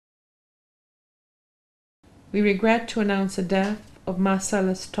We regret to announce the death of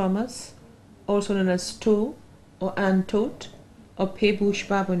Marcellus Thomas, also known as To or Antot of Pebush,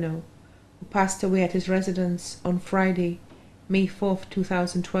 Babonneau, who passed away at his residence on Friday, May 4,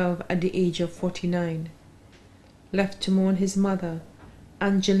 2012, at the age of 49. Left to mourn his mother,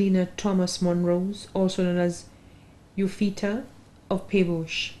 Angelina Thomas Monrose, also known as Eufita of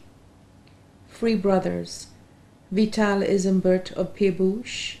Pebush. Three brothers: Vital Isambert of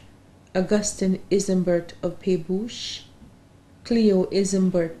Pebush, Augustin Isambert of Pebush, Cleo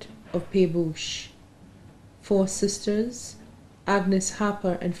Isambert of Pebush. Four sisters: Agnes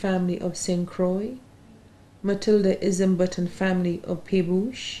Harper and family of St. Croix, Matilda Isambert and family of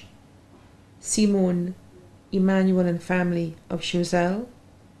Pebush, Simone Emmanuel and family of Choiseul.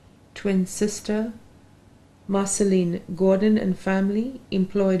 Twin sister: Marceline Gordon and family,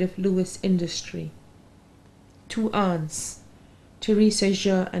 employed of Lewis Industry. Two aunts: Teresa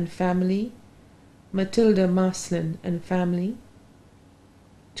Jean and family, Matilda Marcelin and family.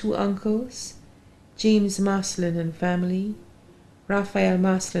 Two uncles: James Marcelin and family, Raphael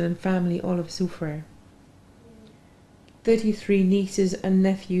Marcelin and family, all of Soufrière. 33 nieces and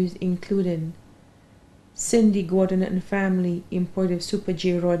nephews, including Cindy Gordon and family, employed of Super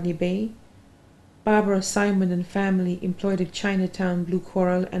J. Rodney Bay, Barbara Simon and family, employed of Chinatown Blue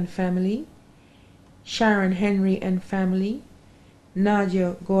Coral and family, Sharon Henry and family,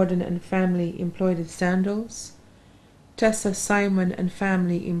 Nadia Gordon and family, employed of Sandals, Tessa Simon and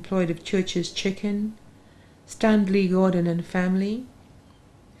family, employed of Church's Chicken, Stanley Gordon and family,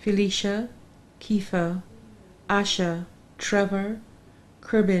 Felicia, Kiefer, Asha, Trevor,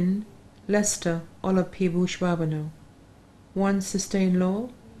 Kerbin, Lester, all of Pebush, Babonneau. One sister-in-law,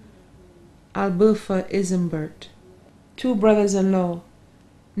 Alberta Isambert. Two brothers-in-law,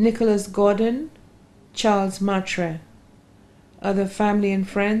 Nicholas Gordon, Charles Matre. Other family and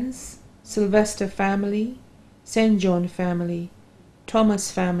friends: Sylvester family, St. John family,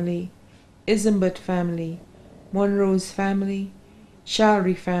 Thomas family, Isambert family, Monrose family,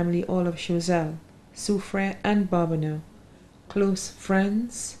 Shalry family, all of Choiseul, Soufrière and Babonneau. Close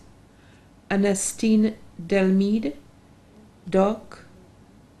friends: Ernestine Delmede, Doc,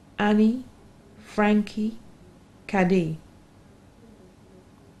 Annie, Frankie, Cadet.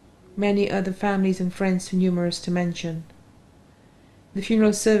 Many other families and friends too numerous to mention. The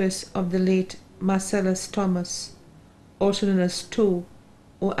funeral service of the late Marcellus Thomas, also known as To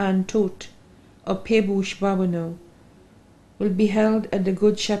or Antot of Pebush, Babonneau, will be held at the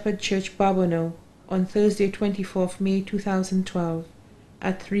Good Shepherd Church, Babonneau, on Thursday, 24th May 2012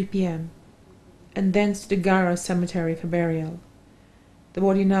 at 3 p.m. and thence to the Gara Cemetery for burial. The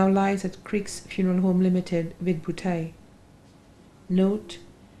body now lies at Creeks Funeral Home Limited, Vidbouteille. Note: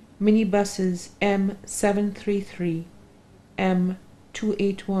 minibuses M733,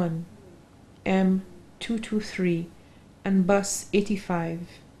 M281, M223, and Bus 85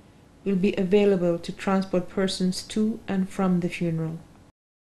 will be available to transport persons to and from the funeral.